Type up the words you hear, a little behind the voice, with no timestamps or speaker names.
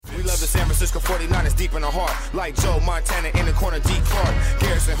Francisco 49ers deep in the heart. Like Joe Montana in the corner, D. Clark.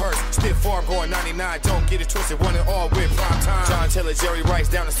 Garrison Hurst, stiff farm going 99. Don't get it twisted, one and all with prime time. John Taylor, Jerry Rice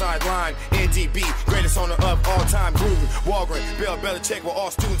down the sideline. NDB, greatest owner of all time. Gruden, Walgren, Bill Belichick were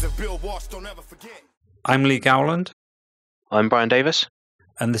all students of Bill Walsh. Don't ever forget. I'm Lee Gowland. I'm Brian Davis.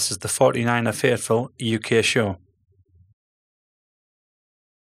 And this is the 49er Faithful UK show.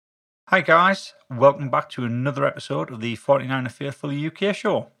 Hi guys, welcome back to another episode of the 49er Faithful UK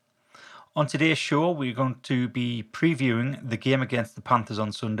show. On today's show, we're going to be previewing the game against the Panthers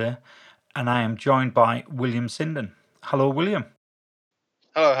on Sunday, and I am joined by William Sinden. Hello, William.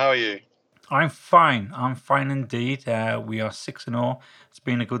 Hello, how are you? I'm fine indeed. We are 6-0. It's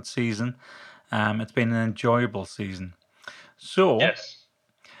been a good season. It's been an enjoyable season. So, yes.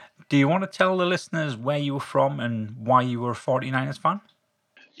 Do you want to tell the listeners where you were from and why you were a 49ers fan?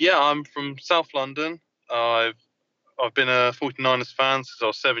 Yeah, I'm from South London. I've been a 49ers fan since I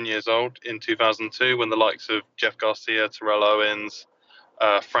was 7 years old in 2002 when the likes of Jeff Garcia, Terrell Owens,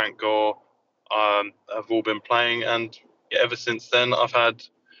 Frank Gore have all been playing. And ever since then, I've had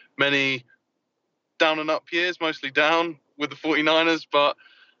many down and up years, mostly down with the 49ers. But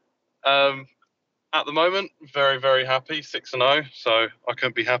at the moment, very, very happy, 6-0. So I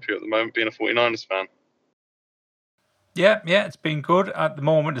couldn't be happier at the moment being a 49ers fan. Yeah, it's been good. At the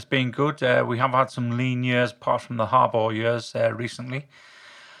moment, it's been good. We have had some lean years, apart from the Harbaugh years recently.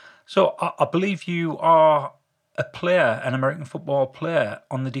 So I believe you are a player, an American football player,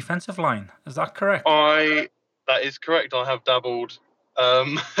 on the defensive line. Is that correct? That is correct. I have dabbled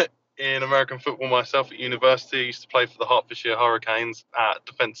in American football myself at university. I used to play for the Hertfordshire Hurricanes at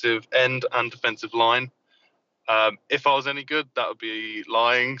defensive end and defensive line. If I was any good, that would be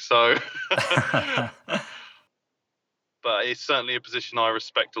lying. So... But it's certainly a position I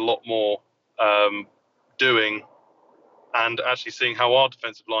respect a lot more doing, and actually seeing how our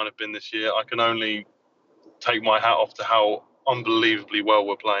defensive line have been this year, I can only take my hat off to how unbelievably well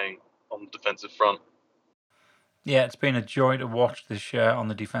we're playing on the defensive front. Yeah, it's been a joy to watch this year on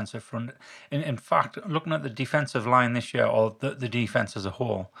the defensive front. In fact, looking at the defensive line this year, or the defense as a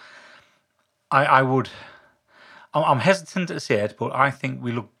whole, I'm hesitant to say it, but I think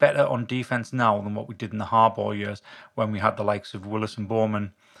we look better on defence now than what we did in the Harbaugh years when we had the likes of Willis and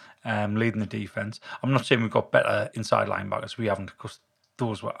Bowman leading the defence. I'm not saying we've got better inside linebackers. We haven't, because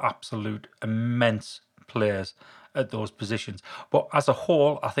those were absolute immense players at those positions. But as a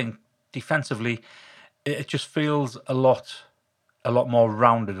whole, I think defensively, it just feels a lot more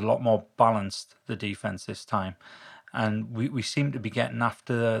rounded, a lot more balanced, the defence this time. And we seem to be getting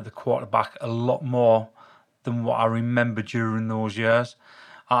after the quarterback a lot more than what I remember during those years.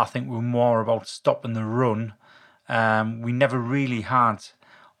 I think we're more about stopping the run. We never really had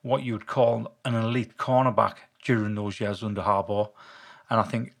what you would call an elite cornerback during those years under Harbaugh. And I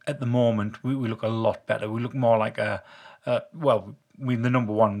think at the moment, we look a lot better. We look more like we're the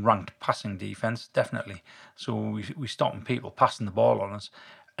number one ranked passing defence, definitely. So we're stopping people passing the ball on us.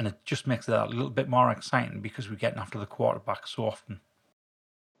 And it just makes that a little bit more exciting because we're getting after the quarterback so often.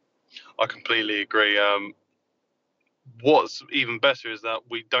 I completely agree. What's even better is that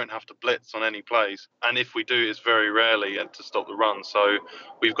we don't have to blitz on any plays. And if we do, it's very rarely to stop the run. So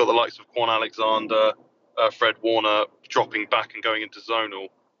we've got the likes of Quan Alexander, Fred Warner dropping back and going into zonal.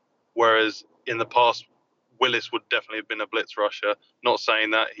 Whereas in the past, Willis would definitely have been a blitz rusher. Not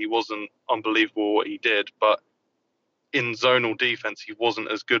saying that he wasn't unbelievable what he did, but in zonal defense, he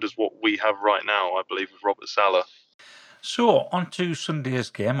wasn't as good as what we have right now, I believe, with Robert Saleh. So, on to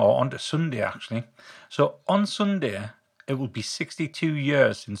Sunday's game, or on to Sunday, actually. So, on Sunday, it will be 62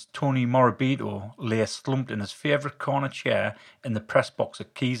 years since Tony Morabito lay slumped in his favourite corner chair in the press box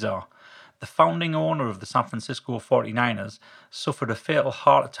at Kezar. The founding owner of the San Francisco 49ers suffered a fatal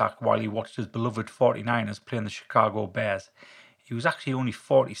heart attack while he watched his beloved 49ers playing the Chicago Bears. He was actually only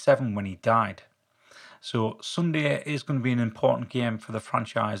 47 when he died. So, Sunday is going to be an important game for the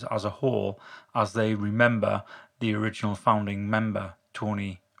franchise as a whole, as they remember the original founding member,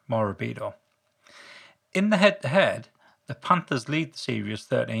 Tony Morabito. In the head-to-head, the Panthers lead the series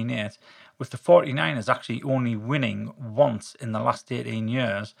 13-8, with the 49ers actually only winning once in the last 18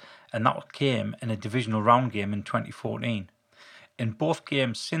 years, and that came in a divisional round game in 2014. In both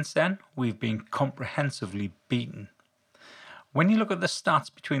games since then, we've been comprehensively beaten. When you look at the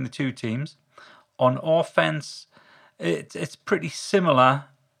stats between the two teams, on offense, it's pretty similar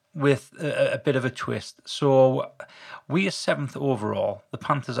with a bit of a twist. So we are 7th overall. The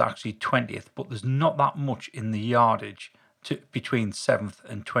Panthers are actually 20th, but there's not that much in the yardage between 7th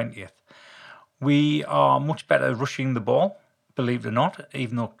and 20th. We are much better rushing the ball, believe it or not,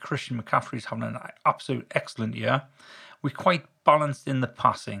 even though Christian McCaffrey is having an absolute excellent year. We're quite balanced in the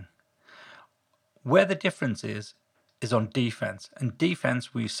passing. Where the difference is on defense. And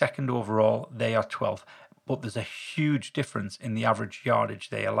defense, we're second overall, they are 12th. But there's a huge difference in the average yardage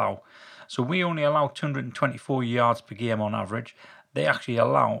they allow. So we only allow 224 yards per game on average. They actually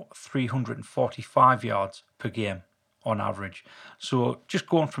allow 345 yards per game on average. So just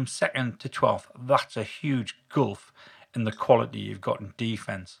going from second to 12th, that's a huge gulf in the quality you've got in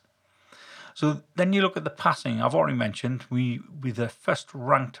defense. So then you look at the passing. I've already mentioned we're the first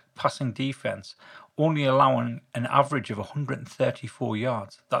ranked passing defense, only allowing an average of 134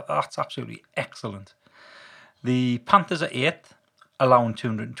 yards. That's absolutely excellent. The Panthers are 8th, allowing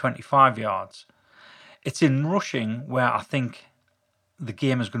 225 yards. It's in rushing where I think the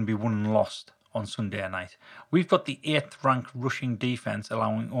game is going to be won and lost on Sunday night. We've got the 8th ranked rushing defense,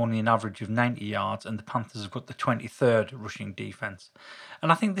 allowing only an average of 90 yards, and the Panthers have got the 23rd rushing defense.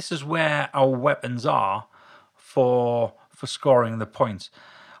 And I think this is where our weapons are for scoring the points.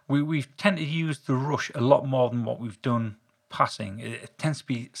 We tend to use the rush a lot more than what we've done passing. It tends to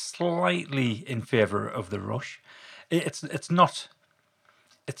be slightly in favour of the rush. It's not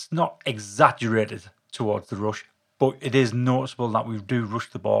exaggerated towards the rush, but it is noticeable that we do rush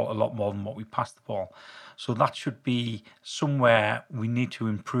the ball a lot more than what we pass the ball. So that should be somewhere we need to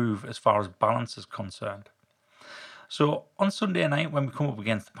improve as far as balance is concerned. So on Sunday night, when we come up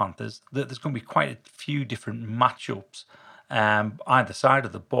against the Panthers, there's going to be quite a few different matchups either side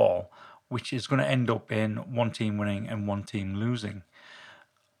of the ball, which is going to end up in one team winning and one team losing.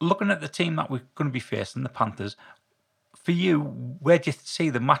 Looking at the team that we're going to be facing, the Panthers, for you, where do you see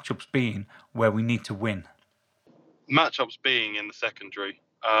the matchups being where we need to win? Matchups being in the secondary.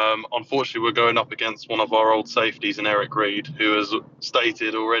 Unfortunately, we're going up against one of our old safeties in Eric Reid, who has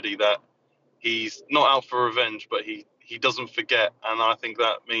stated already that he's not out for revenge, but he doesn't forget. And I think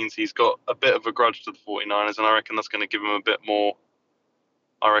that means he's got a bit of a grudge to the 49ers, and I reckon that's going to give him a bit more,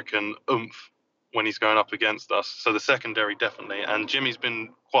 oomph when he's going up against us. So the secondary, definitely. And Jimmy's been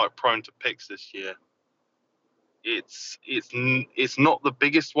quite prone to picks this year. It's not the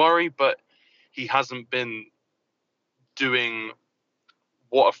biggest worry, but he hasn't been doing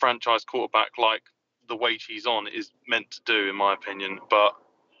what a franchise quarterback like the wage he's on is meant to do, in my opinion. But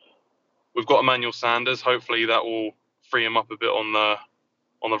we've got Emmanuel Sanders. Hopefully that will free him up a bit on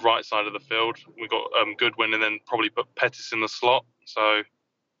the right side of the field. We've got Goodwin, and then probably put Pettis in the slot. So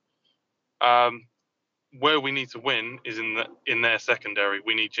where we need to win is in their secondary.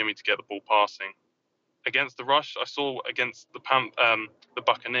 We need Jimmy to get the ball passing. Against the rush, I saw against the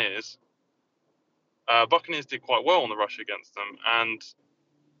Buccaneers. Buccaneers did quite well on the rush against them, and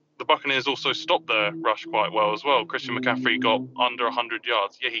the Buccaneers also stopped their rush quite well as well. Christian McCaffrey got under 100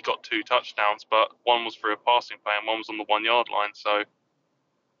 yards. Yeah, he got 2 touchdowns, but one was through a passing play and one was on the 1 yard line. So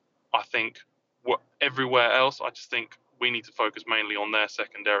I think everywhere else, I just think we need to focus mainly on their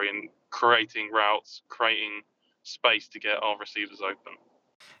secondary and creating routes, creating space to get our receivers open.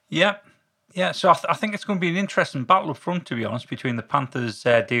 Yeah, so I think it's going to be an interesting battle up front, to be honest, between the Panthers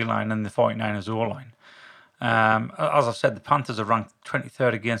D-line and the 49ers O-line. As I said, the Panthers are ranked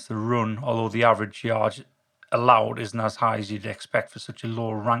 23rd against the run, although the average yards allowed isn't as high as you'd expect for such a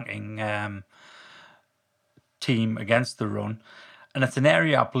low-ranking team against the run. And it's an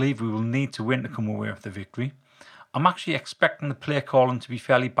area I believe we will need to win to come away with the victory. I'm actually expecting the play calling to be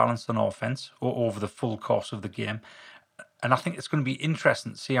fairly balanced on offense over the full course of the game. And I think it's going to be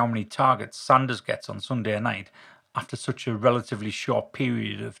interesting to see how many targets Sanders gets on Sunday night after such a relatively short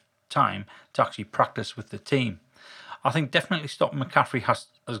period of time to actually practice with the team. I think definitely stopping McCaffrey has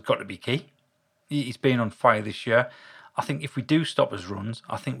got to be key. He's been on fire this year. I think if we do stop his runs,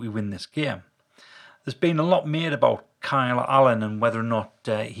 I think we win this game. There's been a lot made about Kyle Allen and whether or not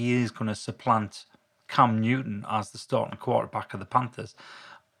he is going to supplant Cam Newton as the starting quarterback of the Panthers.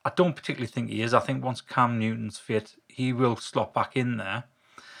 I don't particularly think he is. I think once Cam Newton's fit, he will slot back in there.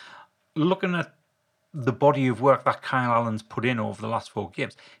 Looking at the body of work that Kyle Allen's put in over the last 4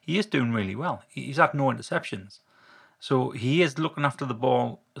 games, he is doing really well. He's had no interceptions. So he is looking after the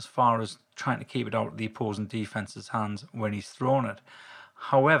ball as far as trying to keep it out of the opposing defense's hands when he's thrown it.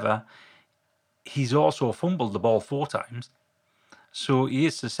 However, he's also fumbled the ball 4 times. So he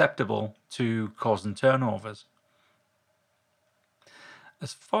is susceptible to causing turnovers.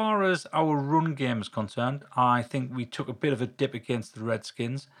 As far as our run game is concerned, I think we took a bit of a dip against the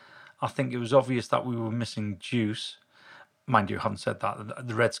Redskins. I think it was obvious that we were missing juice. Mind you, I haven't said that.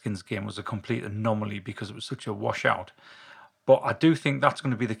 The Redskins game was a complete anomaly because it was such a washout. But I do think that's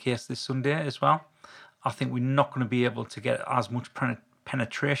going to be the case this Sunday as well. I think we're not going to be able to get as much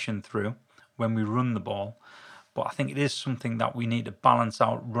penetration through when we run the ball. But I think it is something that we need to balance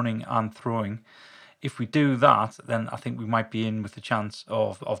out running and throwing if we do that, then I think we might be in with the chance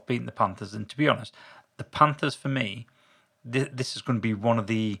of beating the Panthers. And to be honest, the Panthers for me, this is going to be one of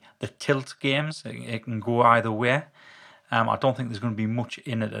the tilt games. It can go either way. I don't think there's going to be much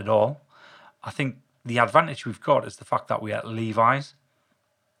in it at all. I think the advantage we've got is the fact that we're at Levi's.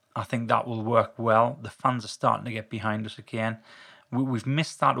 I think that will work well. The fans are starting to get behind us again. We've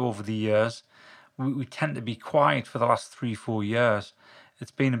missed that over the years. We tend to be quiet for the last 3-4 years.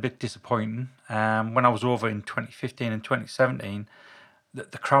 It's been a bit disappointing. When I was over in 2015 and 2017,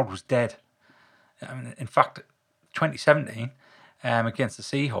 the crowd was dead. I mean, in fact, 2017 against the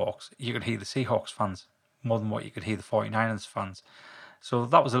Seahawks, you could hear the Seahawks fans more than what you could hear the 49ers fans. So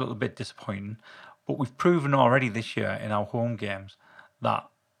that was a little bit disappointing. But we've proven already this year in our home games that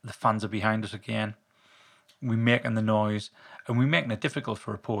the fans are behind us again. We're making the noise, and we're making it difficult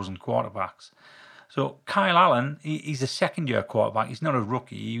for opposing quarterbacks. So Kyle Allen, he's a second-year quarterback. He's not a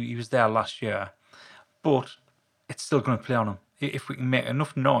rookie. He was there last year. But it's still going to play on him. If we can make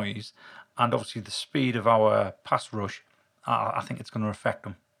enough noise, and obviously the speed of our pass rush, I think it's going to affect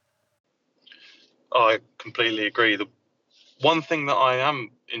him. I completely agree. The one thing that I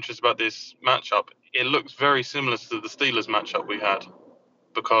am interested about this matchup, it looks very similar to the Steelers matchup we had,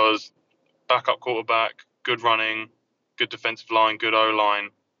 because backup quarterback, good running, good defensive line, good O-line.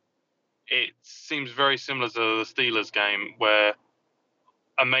 It seems very similar to the Steelers game, where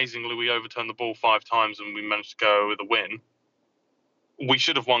amazingly we overturned the ball 5 times and we managed to go with a win. We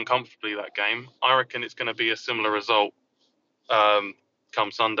should have won comfortably that game. I reckon it's going to be a similar result come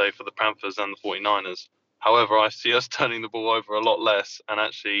Sunday for the Panthers and the 49ers. However, I see us turning the ball over a lot less and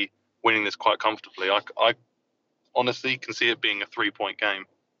actually winning this quite comfortably. I honestly can see it being a 3-point game.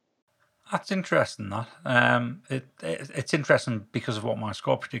 That's interesting, that. It's interesting because of what my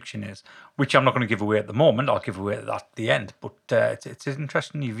score prediction is, which I'm not going to give away at the moment. I'll give away that at the end. But it's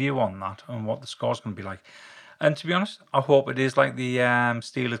interesting your view on that and what the score's going to be like. And to be honest, I hope it is like the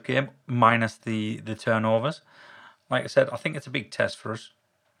Steelers game, minus the turnovers. Like I said, I think it's a big test for us.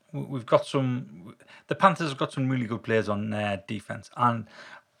 We've got the Panthers have got some really good players on defense. And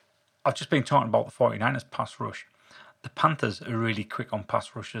I've just been talking about the 49ers pass rush. The Panthers are really quick on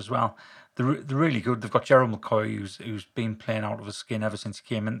pass rush as well. They're really good. They've got Gerald McCoy, who's been playing out of his skin ever since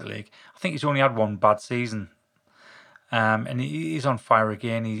he came into the league. I think he's only had one bad season. And he's on fire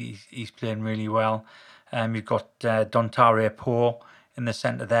again. He's playing really well. You've got Dontari Poe in the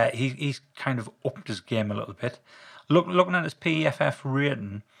centre there. He's kind of upped his game a little bit. Looking at his PFF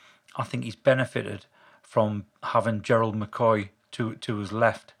rating, I think he's benefited from having Gerald McCoy to his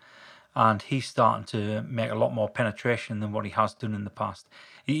left. And he's starting to make a lot more penetration than what he has done in the past.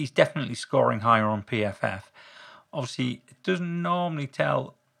 He's definitely scoring higher on PFF. Obviously, it doesn't normally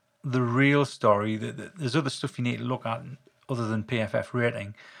tell the real story. There's other stuff you need to look at other than PFF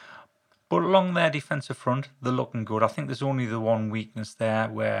rating. But along their defensive front, they're looking good. I think there's only the one weakness there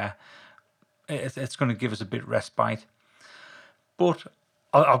where it's going to give us a bit respite. But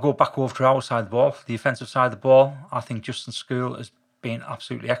I'll go back over to our side of the ball, the offensive side of the ball. I think Justin Skule has been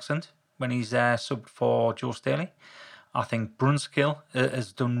absolutely excellent when he's subbed for Joe Staley. I think Brunskill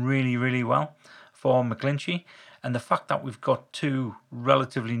has done really, really well for McGlinchey. And the fact that we've got 2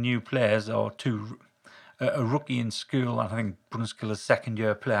 relatively new players, or a rookie in Skule, and I think Brunskill is a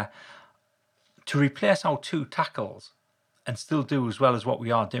second-year player, to replace our 2 tackles and still do as well as what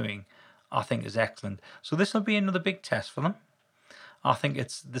we are doing, I think is excellent. So this will be another big test for them. I think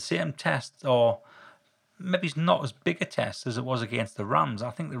it's the same test, or maybe it's not as big a test as it was against the Rams.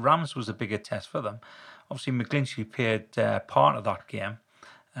 I think the Rams was a bigger test for them. Obviously, McGlinchey played part of that game.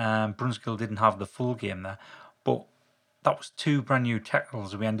 Brunskill didn't have the full game there. But that was 2 brand new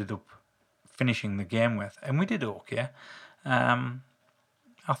tackles we ended up finishing the game with. And we did okay.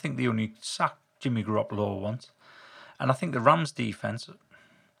 I think they only sacked Jimmy Garoppolo once. And I think the Rams defense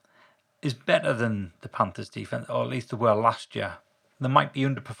is better than the Panthers defense, or at least they were last year. They might be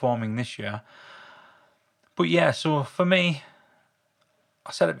underperforming this year. But yeah, so for me,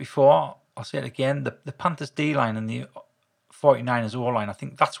 I said it before, I'll say it again, the Panthers D-line and the 49ers O-line, I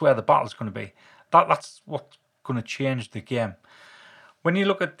think that's where the battle's going to be. That's what's going to change the game. When you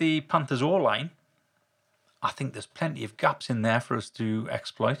look at the Panthers O-line, I think there's plenty of gaps in there for us to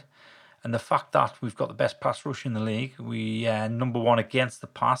exploit. And the fact that we've got the best pass rush in the league, we number 1 against the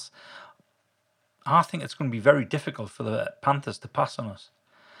pass, I think it's going to be very difficult for the Panthers to pass on us.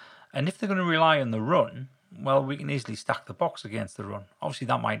 And if they're going to rely on the run, well, we can easily stack the box against the run. Obviously,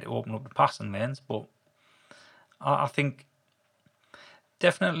 that might open up the passing lanes, but I think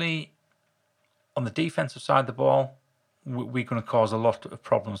definitely on the defensive side of the ball, we're going to cause a lot of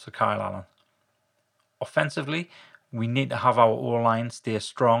problems for Kyle Allen. Offensively, we need to have our O-line stay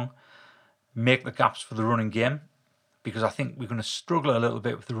strong. make the gaps for the running game, because I think we're going to struggle a little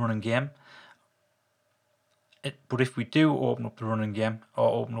bit with the running game. But if we do open up the running game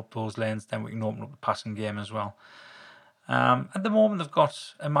or open up those lanes, then we can open up the passing game as well. At the moment, they've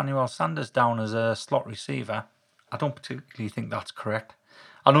got Emmanuel Sanders down as a slot receiver. I don't particularly think that's correct.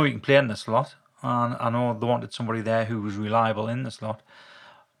 I know he can play in the slot, and I know they wanted somebody there who was reliable in the slot,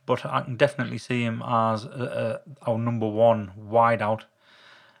 but I can definitely see him as our number one wideout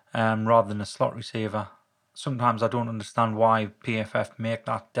rather than a slot receiver. Sometimes I don't understand why PFF make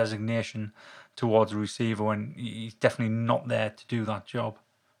that designation towards a receiver when he's definitely not there to do that job.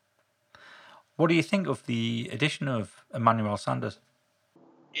 What do you think of the addition of Emmanuel Sanders?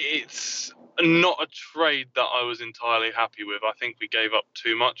 It's not a trade that I was entirely happy with. I think we gave up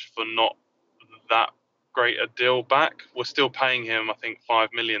too much for not that great a deal back. We're still paying him, I think,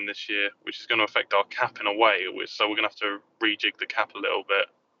 $5 million this year, which is going to affect our cap in a way. So we're going to have to rejig the cap a little bit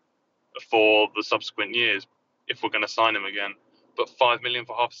for the subsequent years if we're going to sign him again. But $5 million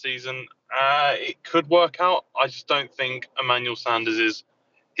for half a season, it could work out. I just don't think Emmanuel Sanders is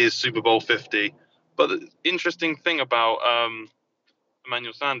his Super Bowl 50. But the interesting thing about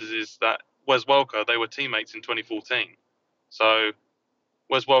Emmanuel Sanders is that Wes Welker, they were teammates in 2014. So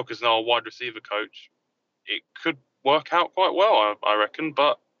Wes Welker's now a wide receiver coach. It could work out quite well, I reckon.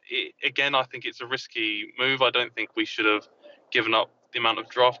 But again, I think it's a risky move. I don't think we should have given up the amount of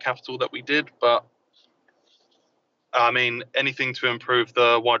draft capital that we did. But I mean, anything to improve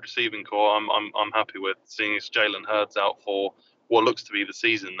the wide receiving core, I'm happy with, seeing as Jalen Hurts out for what looks to be the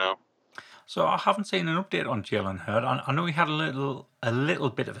season now. So I haven't seen an update on Jalen Hurts. I know he had a little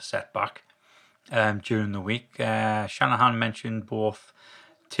bit of a setback during the week. Shanahan mentioned both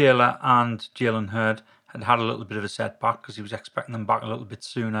Taylor and Jalen Hurts had a little bit of a setback because he was expecting them back a little bit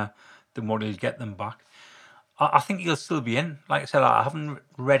sooner than what he'll get them back. I think he'll still be in. Like I said, I haven't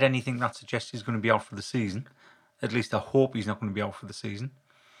read anything that suggests he's going to be out for the season. At least I hope he's not going to be out for the season.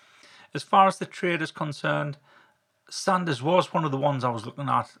 As far as the trade is concerned, Sanders was one of the ones I was looking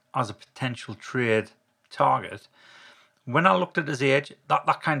at as a potential trade target. When I looked at his age,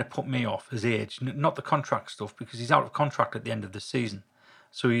 that kind of put me off, his age. Not the contract stuff, because he's out of contract at the end of the season.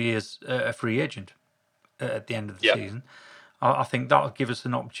 So he is a free agent at the end of the season. I think that'll give us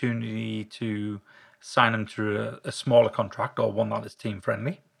an opportunity to sign him to a smaller contract or one that is team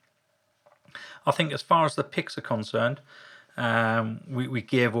friendly. I think as far as the picks are concerned, we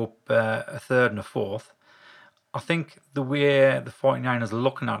gave up a third and a fourth. I think the way the 49ers are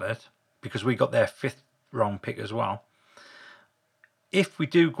looking at it, because we got their 5th round pick as well, if we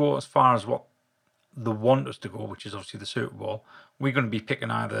do go as far as what they want us to go, which is obviously the Super Bowl, we're going to be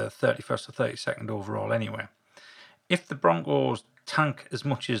picking either 31st or 32nd overall anyway. If the Broncos tank as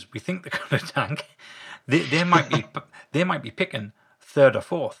much as we think they're going to tank, they might be picking 3rd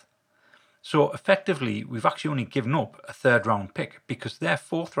or 4th. So effectively, we've actually only given up a 3rd round pick, because their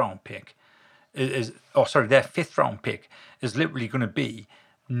 4th round pick their 5th round pick is literally going to be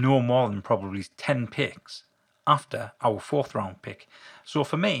no more than probably 10 picks after our 4th round pick. So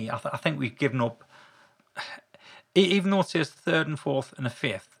for me, I think we've given up, even though it says 3rd and 4th and a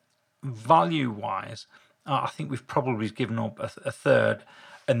 5th, value wise, I think we've probably given up a 3rd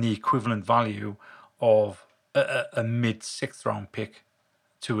and the equivalent value of a mid 6th round pick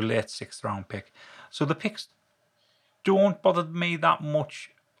to a late 6th round pick. So the picks don't bother me that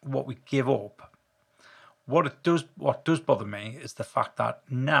much what we give up. What does bother me is the fact that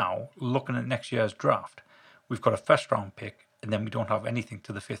now, looking at next year's draft, we've got a 1st round pick and then we don't have anything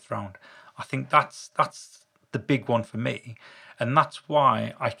to the 5th round. I think that's the big one for me, and that's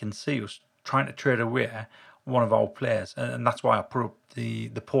why I can see us trying to trade away one of our players, and that's why I put up the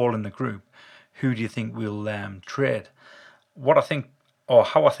poll in the group. Who do you think we'll trade? What I think, or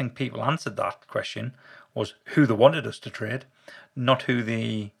how I think people answered that question, was who they wanted us to trade, not who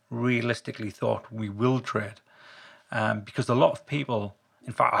they realistically thought we will trade. Because a lot of people,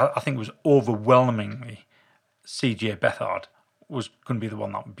 in fact, I think it was overwhelmingly CJ Beathard was going to be the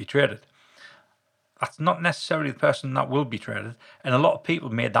one that would be traded. That's not necessarily the person that will be traded, and a lot of people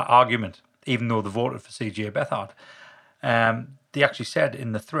made that argument, even though they voted for CJ Beathard. They actually said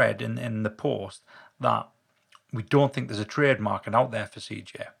in the thread, in the post, that we don't think there's a trade market out there for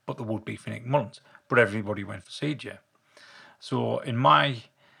CJ, but there would be for Nick Mullins. But everybody went for CJ. So in my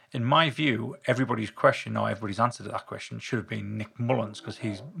view, everybody's question, or everybody's answer to that question, should have been Nick Mullins, because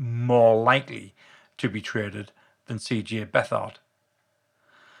he's more likely to be traded than CJ Beathard.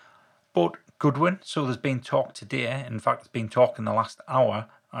 But Goodwin, so there's been talk today, in fact, there's been talk in the last hour,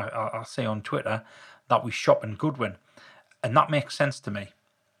 I say on Twitter, that we shop in Goodwin. And that makes sense to me.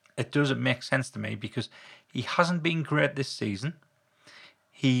 It doesn't make sense to me because he hasn't been great this season.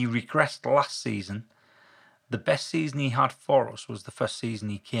 he regressed last season. The best season he had for us was the first season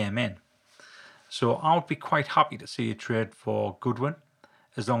he came in. So I would be quite happy to see a trade for Goodwin,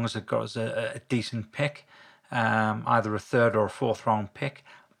 as long as it got us a decent pick, either a third or a fourth round pick.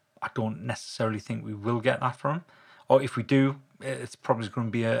 I don't necessarily think we will get that from him, or if we do, it's probably going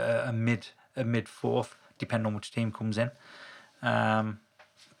to be a mid fourth, depending on which team comes in.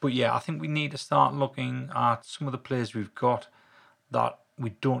 But yeah, I think we need to start looking at some of the players we've got that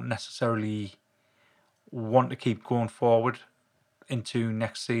we don't necessarily want to keep going forward into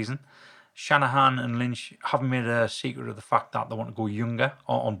next season. Shanahan and Lynch haven't made a secret of the fact that they want to go younger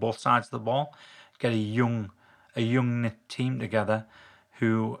on both sides of the ball, get a young knit team together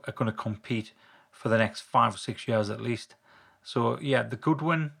who are going to compete for the next 5 or 6 years at least. So yeah, the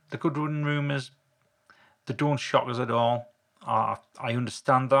Goodwin rumours, they don't shock us at all. I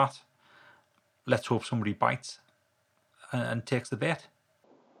understand that. Let's hope somebody bites and takes the bait.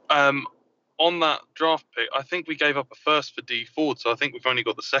 On that draft pick, I think we gave up a first for D Ford, so I think we've only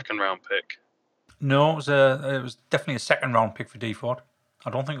got the second round pick. No, it was definitely a second round pick for D Ford.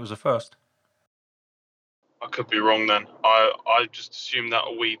 I don't think it was a first. I could be wrong then. I just assumed that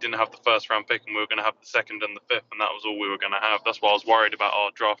we didn't have the first round pick and we were going to have the second and the fifth, and that was all we were going to have. That's why I was worried about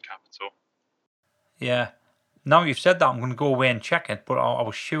our draft capital. Yeah. Now you've said that, I'm going to go away and check it, but I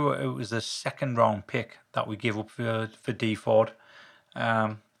was sure it was a second round pick that we gave up for D Ford.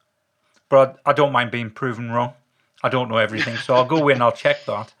 But I don't mind being proven wrong. I don't know everything, so I'll go away and I'll check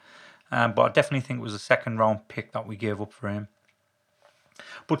that. But I definitely think it was a second round pick that we gave up for him.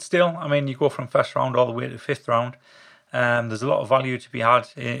 But still, I mean, you go from first round all the way to fifth round. There's a lot of value to be had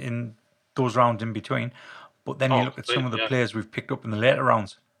in those rounds in between. But then you look at some of the players we've picked up in the later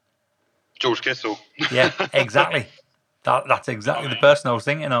rounds. George Kittle. Yeah, exactly. That's exactly the person I was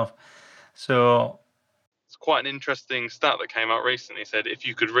thinking of. So it's quite an interesting stat that came out recently. It said if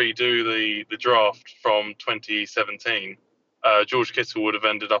you could redo the draft from 2017, George Kittle would have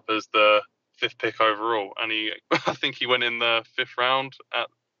ended up as the 5th pick overall, and I think he went in the 5th round at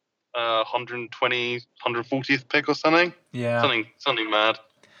 140th pick or something. Yeah, something mad.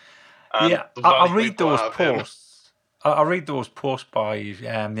 Yeah, I read those posts. I read those posts by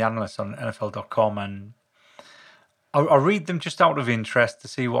the analysts on NFL.com, and I read them just out of interest to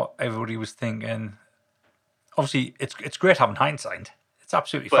see what everybody was thinking. Obviously, it's great having hindsight. It's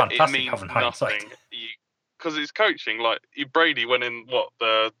absolutely fantastic having hindsight. Because it's coaching. Like Brady went in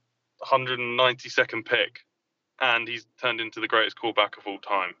the 192nd pick, and he's turned into the greatest quarterback of all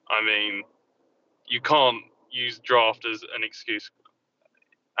time. I mean, you can't use draft as an excuse.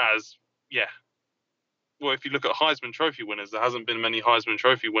 Well, if you look at Heisman Trophy winners, there hasn't been many Heisman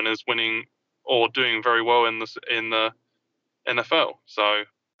Trophy winners winning or doing very well in the NFL. So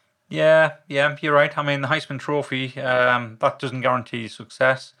yeah, you're right. I mean, the Heisman Trophy that doesn't guarantee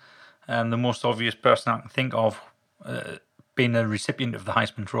success. The most obvious person I can think of being a recipient of the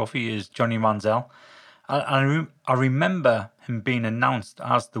Heisman Trophy is Johnny Manziel. I remember him being announced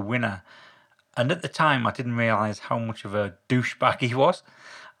as the winner, and at the time I didn't realise how much of a douchebag he was.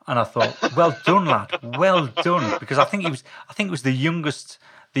 And I thought, well done, lad, well done, because I think it was the youngest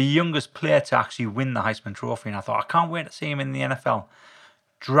player to actually win the Heisman Trophy, and I thought, I can't wait to see him in the NFL.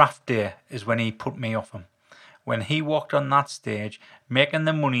 Draft day is when he put me off him. When he walked on that stage, making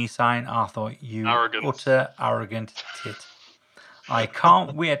the money sign, I thought, you utter arrogant tit. I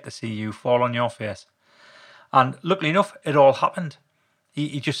can't wait to see you fall on your face. And luckily enough, it all happened.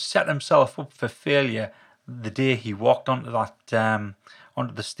 He just set himself up for failure the day he walked onto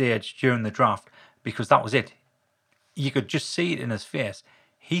the stage during the draft, because that was it. You could just see it in his face.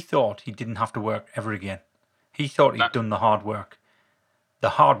 He thought he didn't have to work ever again. He thought he'd done the hard work.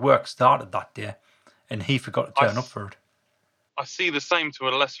 The hard work started that day, and he forgot to turn up for it. I see the same to a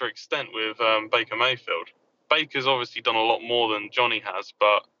lesser extent with Baker Mayfield. Baker's obviously done a lot more than Johnny has,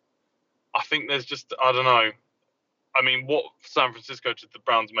 but I think there's just, I don't know. I mean, what San Francisco did to the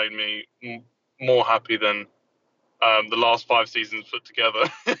Browns made me more happy than the last 5 seasons put together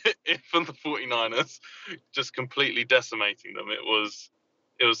from the 49ers, just completely decimating them. It was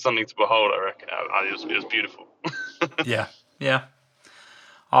something to behold, I reckon. It was beautiful. Yeah.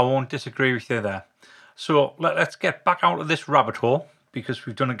 I won't disagree with you there. So let's get back out of this rabbit hole, because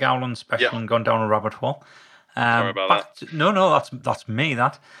we've done a Gowland special and gone down a rabbit hole. Sorry about that. No, that's me,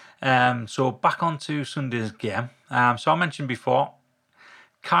 that. So back onto Sunday's game. So I mentioned before,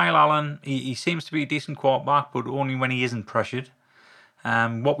 Kyle Allen, he seems to be a decent quarterback, but only when he isn't pressured.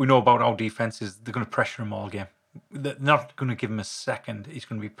 What we know about our defense is they're going to pressure him all game. They're not going to give him a second. He's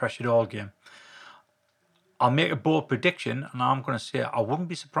going to be pressured all game. I'll make a bold prediction, and I'm going to say I wouldn't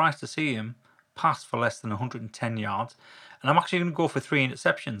be surprised to see him passed for less than 110 yards. And I'm actually going to go for 3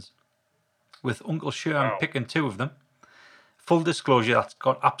 interceptions, with Uncle Sherm picking 2 of them. Full disclosure, that's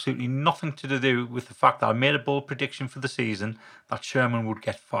got absolutely nothing to do with the fact that I made a bold prediction for the season that Sherman would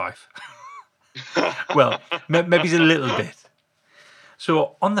get 5. Well, maybe a little bit.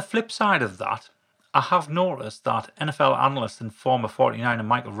 So on the flip side of that, I have noticed that NFL analyst and former 49er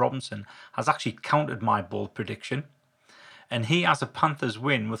Michael Robinson has actually countered my bold prediction. And he has a Panthers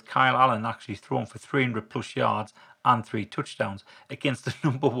win with Kyle Allen actually thrown for 300 plus yards and 3 touchdowns against the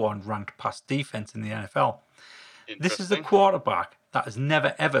number 1 ranked pass defense in the NFL. This is the quarterback that has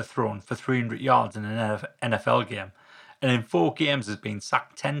never ever thrown for 300 yards in an NFL game. And in 4 games has been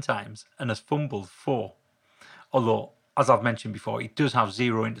sacked 10 times and has fumbled 4. Although, as I've mentioned before, he does have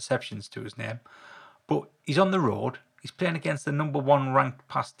 0 interceptions to his name. But he's on the road. He's playing against the number 1 ranked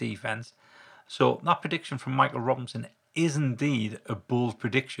pass defense. So that prediction from Michael Robinson is indeed a bold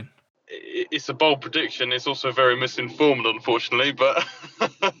prediction. It's a bold prediction. It's also very misinformed, unfortunately. But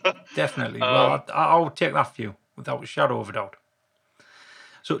definitely. Well, I would take that view without a shadow of a doubt.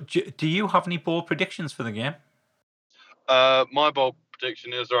 So, do you have any bold predictions for the game? My bold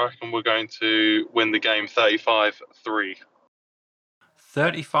prediction is I reckon we're going to win the game 35-3.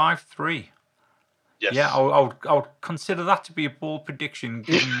 35-3. Yes. Yeah, I would consider that to be a bold prediction,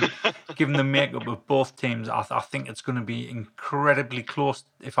 given the makeup of both teams. I think it's going to be incredibly close,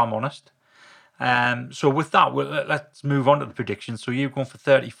 if I'm honest. So with that, let's move on to the predictions. So you're going for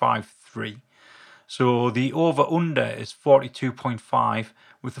 35-3. So the over-under is 42.5,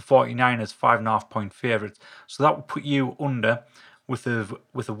 with the 49ers 5.5 point favourites. So that would put you under with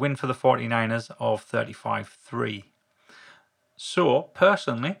a win for the 49ers of 35-3. So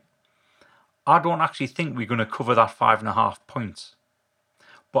personally, I don't actually think we're going to cover that 5.5 points.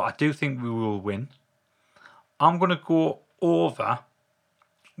 But I do think we will win. I'm going to go over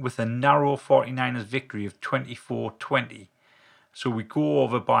with a narrow 49ers victory of 24-20. So we go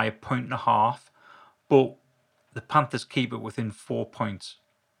over by 1.5 points, but the Panthers keep it within 4 points.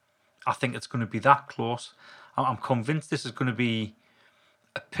 I think it's going to be that close. I'm convinced this is going to be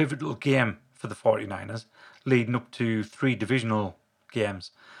a pivotal game for the 49ers, leading up to 3 divisional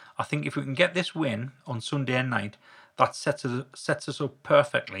games. I think if we can get this win on Sunday night, that sets us up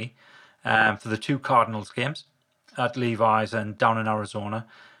perfectly for the 2 Cardinals games at Levi's and down in Arizona.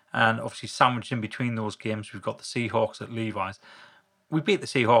 And obviously sandwiched in between those games, we've got the Seahawks at Levi's. We beat the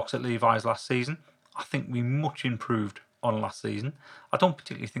Seahawks at Levi's last season. I think we much improved on last season. I don't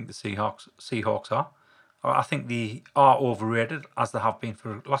particularly think the Seahawks are. I think they are overrated, as they have been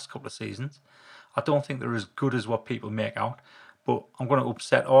for the last couple of seasons. I don't think they're as good as what people make out. But I'm going to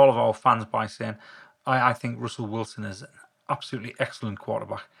upset all of our fans by saying I think Russell Wilson is an absolutely excellent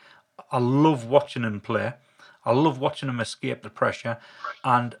quarterback. I love watching him play. I love watching him escape the pressure.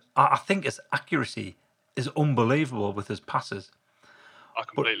 And I think his accuracy is unbelievable with his passes. I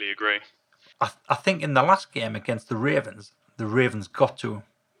completely agree. I think in the last game against the Ravens got to him.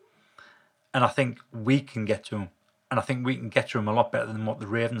 And I think we can get to him. And I think we can get to him a lot better than what the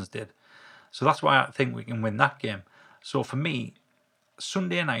Ravens did. So that's why I think we can win that game. So for me,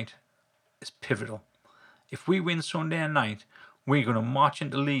 Sunday night is pivotal. If we win Sunday night, we're going to march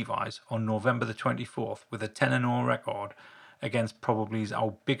into Levi's on November the 24th with a 10-0 record against probably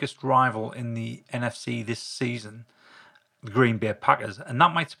our biggest rival in the NFC this season, the Green Bay Packers. And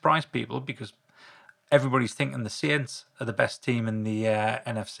that might surprise people because everybody's thinking the Saints are the best team in the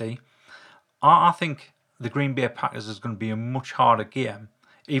NFC. I think the Green Bay Packers is going to be a much harder game,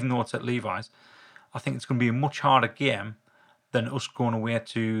 even though it's at Levi's. I think it's going to be a much harder game than us going away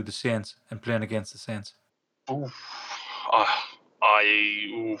to the Saints and playing against the Saints. Oof.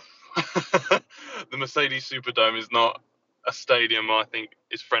 The Mercedes Superdome is not a stadium I think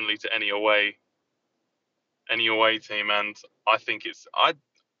is friendly to any away team, and I think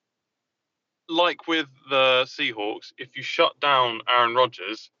like with the Seahawks, if you shut down Aaron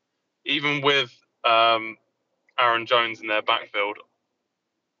Rodgers, even with Aaron Jones in their backfield,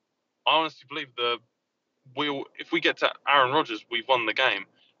 I honestly believe if we get to Aaron Rodgers, we've won the game.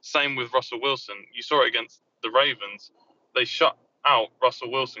 Same with Russell Wilson. You saw it against the Ravens. They shut out Russell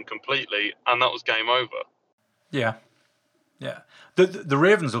Wilson completely, and that was game over. Yeah. The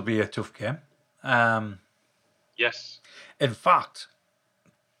Ravens will be a tough game. Yes. In fact,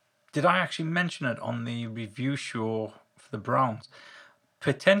 did I actually mention it on the review show for the Browns?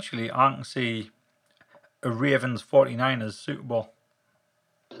 Potentially, I can see a Ravens 49ers Super Bowl.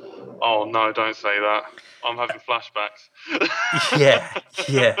 Oh, no, don't say that. I'm having flashbacks. Yeah.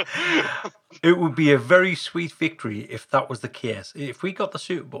 It would be a very sweet victory if that was the case. If we got the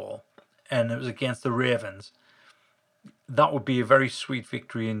Super Bowl and it was against the Ravens, that would be a very sweet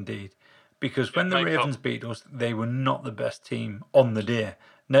victory indeed. Because when the make Ravens up. beat us, they were not the best team on the day.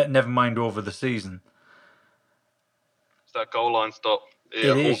 Never mind over the season. It's that goal line stop.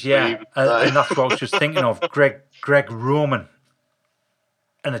 It is, haunts me yeah. even today. And that's what I was just thinking of. Greg Roman.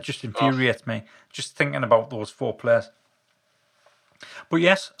 And it just infuriates me, just thinking about those 4 players. But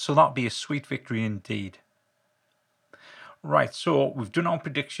yes, so that'll be a sweet victory indeed. Right, so we've done our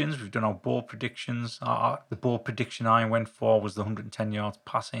predictions. We've done our bold predictions. The bold prediction I went for was the 110 yards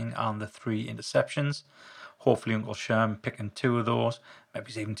passing and the 3 interceptions. Hopefully Uncle Sherm picking 2 of those. Maybe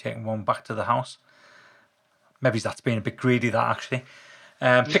he's even taking 1 back to the house. Maybe that's being a bit greedy, that actually.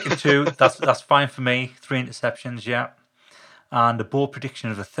 Picking 2, that's fine for me. 3 interceptions, yeah. And a bold prediction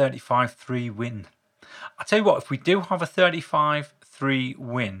of a 35-3 win. I tell you what, if we do have a 35-3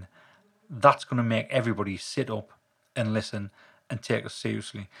 win, that's going to make everybody sit up and listen and take us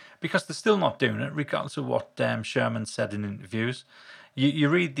seriously, because they're still not doing it, regardless of what Sherman said in interviews. You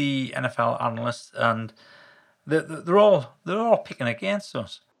read the NFL analysts, and they're all picking against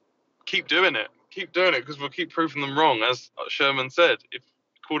us. Keep doing it, because we'll keep proving them wrong. As Sherman said, if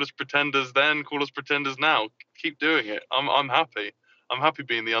called us pretenders then, call us pretenders now. Keep doing it. I'm happy. I'm happy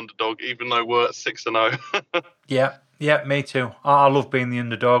being the underdog, even though we're at 6-0. Yeah, me too. I love being the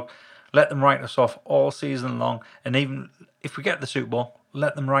underdog. Let them write us off all season long. And even if we get the Super Bowl,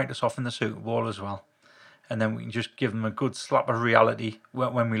 let them write us off in the Super Bowl as well. And then we can just give them a good slap of reality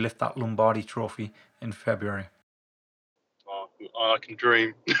when we lift that Lombardi trophy in February. Oh, I can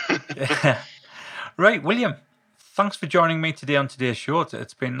dream. Right, William, thanks for joining me today on today's show.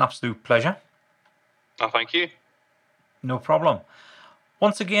 It's been an absolute pleasure. Oh, thank you. No problem.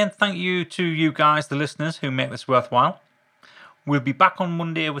 Once again, thank you to you guys, the listeners, who make this worthwhile. We'll be back on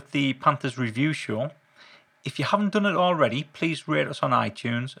Monday with the Panthers review show. If you haven't done it already, please rate us on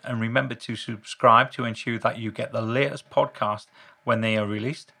iTunes and remember to subscribe to ensure that you get the latest podcast when they are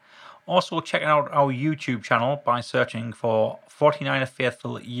released. Also, check out our YouTube channel by searching for 49er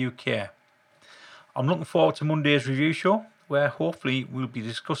Faithful UK. I'm looking forward to Monday's review show, where hopefully we'll be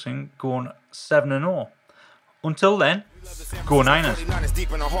discussing going 7-0. Until then, go Niners. 49ers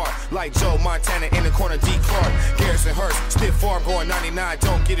deep in the heart, like Joe Montana in the corner, D. Clark. Garrison Hurst, stiff farm going 99.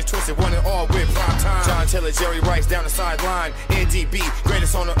 Don't get it twisted, one and all with prime time. John Taylor, Jerry Rice down the sideline. NDB,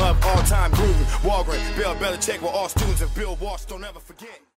 greatest owner of all time. Gruden, Walgren, Bill Belichick, were all students of Bill Walsh. Don't ever forget.